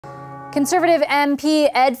Conservative MP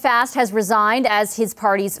Ed Fast has resigned as his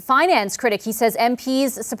party's finance critic. He says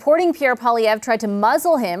MPs supporting Pierre Poilievre tried to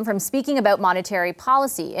muzzle him from speaking about monetary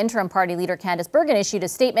policy. Interim party leader Candice Bergen issued a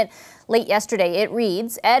statement late yesterday. It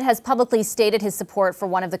reads, Ed has publicly stated his support for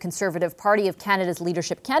one of the Conservative Party of Canada's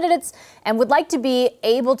leadership candidates and would like to be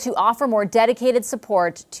able to offer more dedicated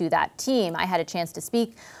support to that team. I had a chance to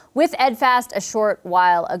speak with Ed Fast a short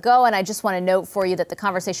while ago, and I just want to note for you that the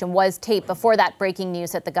conversation was taped before that breaking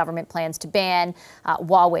news that the government plans to ban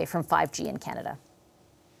Huawei from 5G in Canada.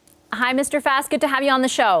 Hi, Mr. Fast. Good to have you on the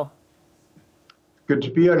show. Good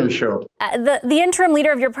to be on your show. The interim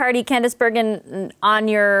leader of your party, Candice Bergen, on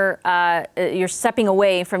you're stepping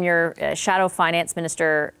away from your shadow finance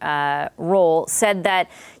minister role, said that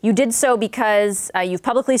you did so because you've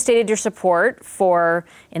publicly stated your support for,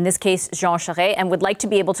 in this case, Jean Charest, and would like to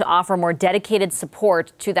be able to offer more dedicated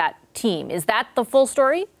support to that team. Is that the full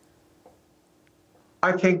story?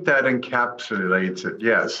 I think that encapsulates it,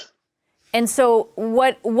 yes. And so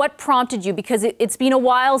what prompted you? Because it's been a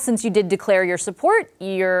while since you did declare your support.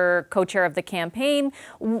 You're co-chair of the campaign.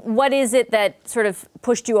 What is it that sort of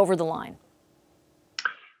pushed you over the line?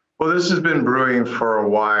 Well, this has been brewing for a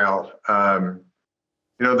while.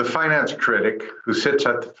 The finance critic who sits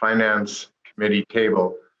at the finance committee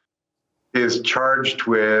table is charged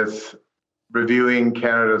with reviewing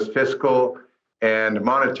Canada's fiscal and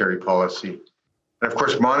monetary policy. And of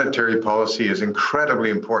course, monetary policy is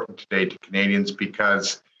incredibly important today to Canadians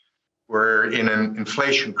because we're in an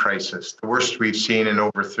inflation crisis, the worst we've seen in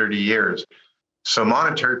over 30 years. So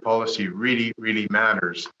monetary policy really, really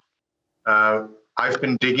matters. I've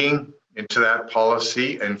been digging into that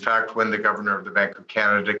policy. In fact, when the governor of the Bank of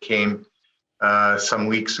Canada came some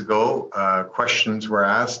weeks ago, questions were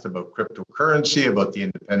asked about cryptocurrency, about the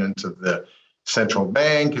independence of the central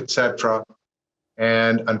bank, etc.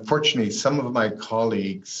 And unfortunately, some of my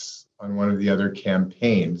colleagues on one of the other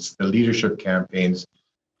campaigns, the leadership campaigns,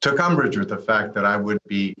 took umbrage with the fact that I would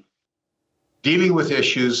be dealing with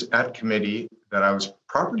issues at committee that I was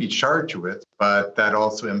properly charged with, but that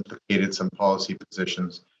also implicated some policy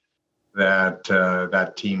positions that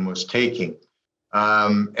that team was taking.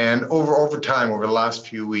 And over time, over the last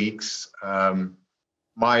few weeks,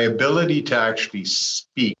 my ability to actually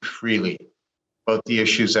speak freely about the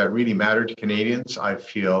issues that really matter to Canadians, I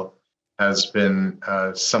feel, has been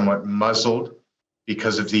somewhat muzzled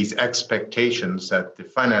because of these expectations that the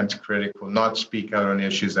finance critic will not speak out on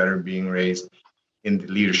issues that are being raised in the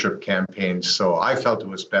leadership campaign. So I felt it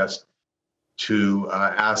was best to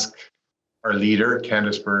ask our leader,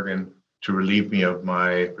 Candice Bergen, to relieve me of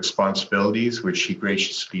my responsibilities, which she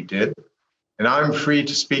graciously did. And I'm free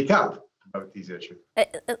to speak up about these issues.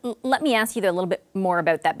 Let me ask you a little bit more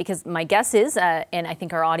about that, because my guess is, and I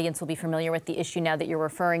think our audience will be familiar with the issue now that you're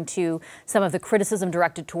referring to, some of the criticism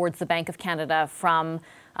directed towards the Bank of Canada from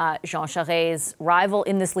Jean Charest's rival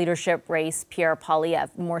in this leadership race, Pierre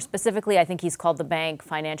Poilievre. More specifically, I think he's called the bank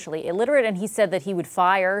financially illiterate, and he said that he would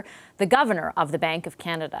fire the governor of the Bank of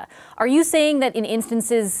Canada. Are you saying that in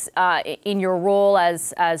instances in your role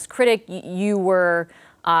as critic, you were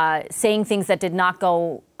saying things that did not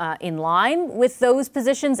go in line with those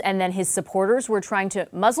positions, and then his supporters were trying to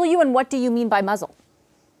muzzle you? And what do you mean by muzzle?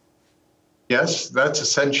 Yes, that's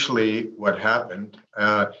essentially what happened.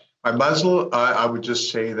 By muzzle, I would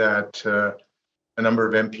just say that a number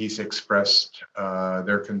of MPs expressed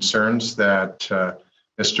their concerns that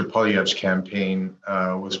Mr. Poilievre's campaign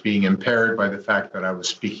was being impaired by the fact that I was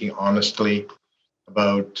speaking honestly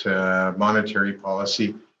about monetary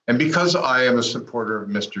policy. And because I am a supporter of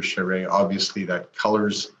Mr. Charest, obviously that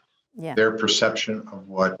colors their perception of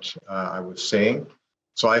what I was saying.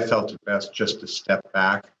 So I felt it best just to step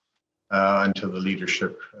back until the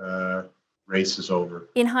leadership race is over.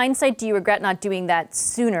 In hindsight, do you regret not doing that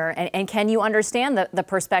sooner? And can you understand the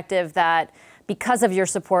perspective that because of your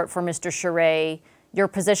support for Mr. Charest, your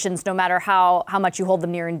positions, no matter how much you hold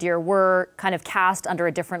them near and dear, were kind of cast under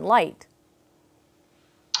a different light?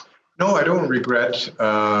 No, I don't regret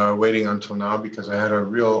waiting until now, because I had a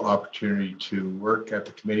real opportunity to work at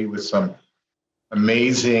the committee with some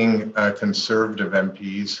amazing conservative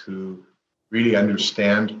MPs who really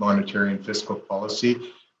understand monetary and fiscal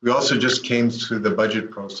policy. We also just came through the budget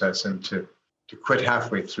process, and to quit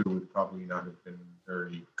halfway through would probably not have been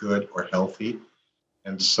very good or healthy.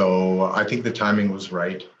 And so I think the timing was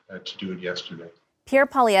right to do it yesterday. Pierre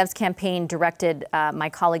Poilievre's campaign directed my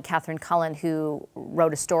colleague Catherine Cullen, who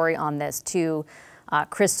wrote a story on this, to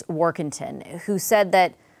Chris Workington, who said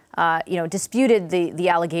that, disputed the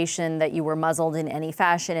allegation that you were muzzled in any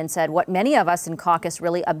fashion, and said what many of us in caucus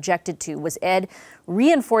really objected to was Ed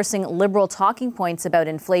reinforcing Liberal talking points about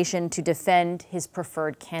inflation to defend his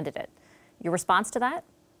preferred candidate. Your response to that?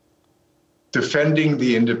 Defending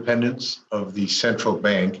the independence of the central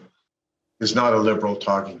bank is not a Liberal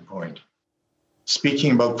talking point.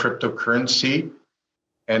 Speaking about cryptocurrency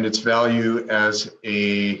and its value as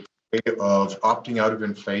a way of opting out of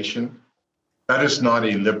inflation, that is not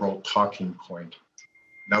a Liberal talking point.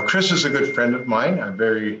 Now, Chris is a good friend of mine. I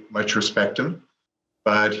very much respect him,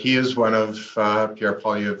 but he is one of Pierre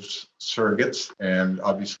Poilievre's surrogates and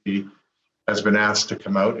obviously has been asked to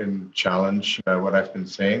come out and challenge what I've been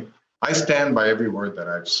saying. I stand by every word that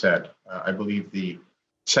I've said. I believe the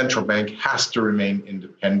central bank has to remain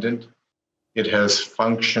independent. It has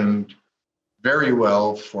functioned very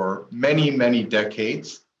well for many, many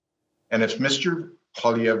decades. And if Mr.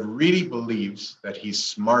 Poilievre really believes that he's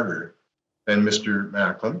smarter than Mr.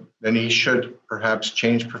 Macklem, then he should perhaps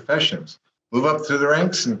change professions, move up through the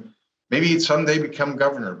ranks, and maybe someday become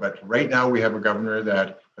governor. But right now we have a governor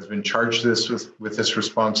that has been charged with this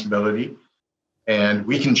responsibility. And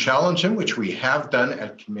we can challenge him, which we have done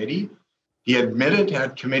at committee. He admitted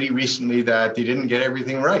at committee recently that they didn't get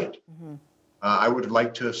everything right. Mm-hmm. I would have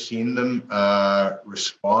liked to have seen them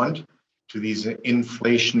respond to these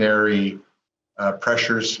inflationary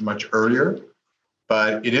pressures much earlier,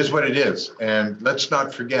 but it is what it is. And let's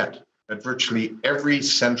not forget that virtually every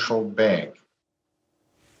central bank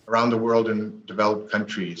around the world in developed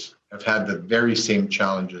countries have had the very same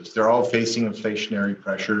challenges. They're all facing inflationary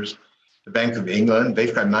pressures. The Bank of England,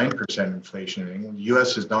 they've got 9% inflation in England. The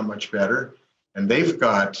US is not much better. And they've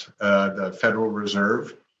got the Federal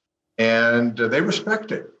Reserve, and they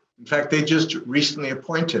respect it. In fact, they just recently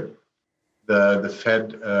appointed the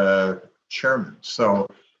Fed chairman. So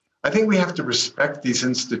I think we have to respect these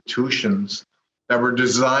institutions that were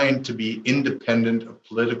designed to be independent of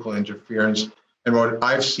political interference. And what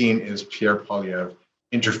I've seen is Pierre Poilievre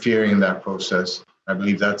interfering in that process. I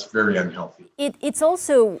believe that's very unhealthy. It's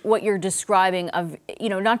also what you're describing of,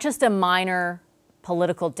 not just a minor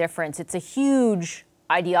political difference. It's a huge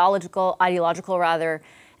ideological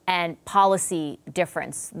and policy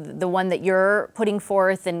difference, the one that you're putting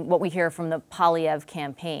forth and what we hear from the Poilievre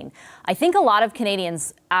campaign. I think a lot of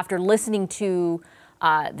Canadians, after listening to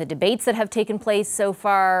the debates that have taken place so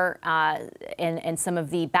far and some of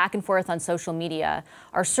the back and forth on social media,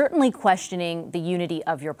 are certainly questioning the unity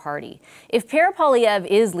of your party. If Pierre Poilievre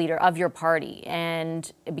is leader of your party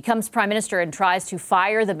and becomes prime minister and tries to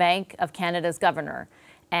fire the Bank of Canada's governor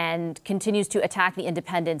and continues to attack the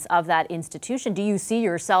independence of that institution, do you see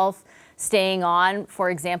yourself staying on, for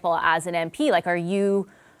example, as an MP? Like, are you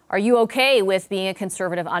okay with being a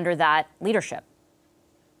Conservative under that leadership?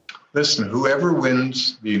 Listen, whoever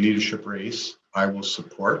wins the leadership race, I will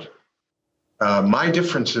support. My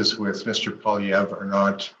differences with Mr. Poilievre are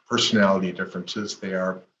not personality differences. They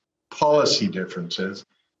are policy differences.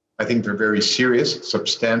 I think they're very serious,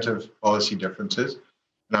 substantive policy differences.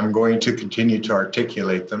 And I'm going to continue to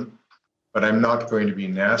articulate them. But I'm not going to be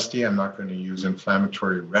nasty. I'm not going to use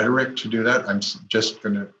inflammatory rhetoric to do that. I'm just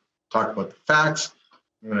going to talk about the facts.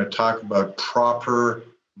 I'm going to talk about proper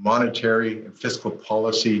monetary and fiscal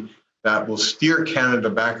policy that will steer Canada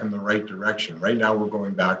back in the right direction. Right now, we're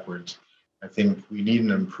going backwards. I think we need an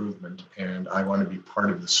improvement, and I want to be part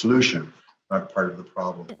of the solution, not part of the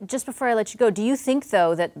problem. Just before I let you go, do you think,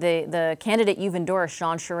 though, that the candidate you've endorsed,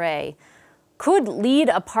 Jean Charest, could lead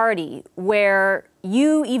a party where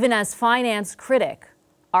you, even as finance critic,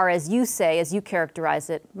 are, as you say, as you characterize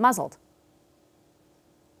it, muzzled?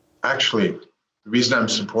 Actually, the reason I'm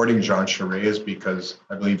supporting Jean Charest is because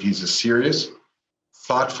I believe he's a serious,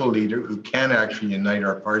 thoughtful leader who can actually unite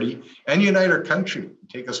our party and unite our country, and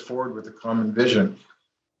take us forward with a common vision.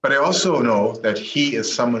 But I also know that he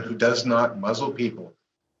is someone who does not muzzle people.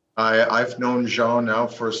 I've known Jean now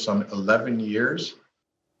for some 11 years,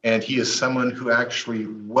 and he is someone who actually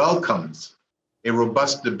welcomes a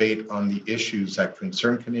robust debate on the issues that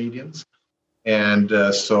concern Canadians. And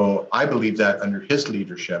so I believe that under his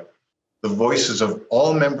leadership, the voices of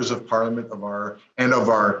all members of Parliament of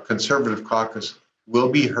our Conservative caucus will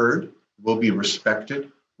be heard, will be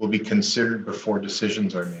respected, will be considered before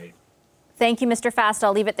decisions are made. Thank you, Mr. Fast.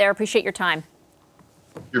 I'll leave it there. Appreciate your time.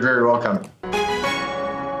 You're very welcome.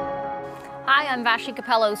 Hi, I'm Vashi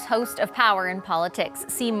Capellos, host of Power in Politics.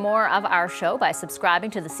 See more of our show by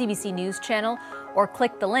subscribing to the CBC News channel or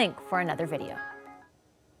click the link for another video.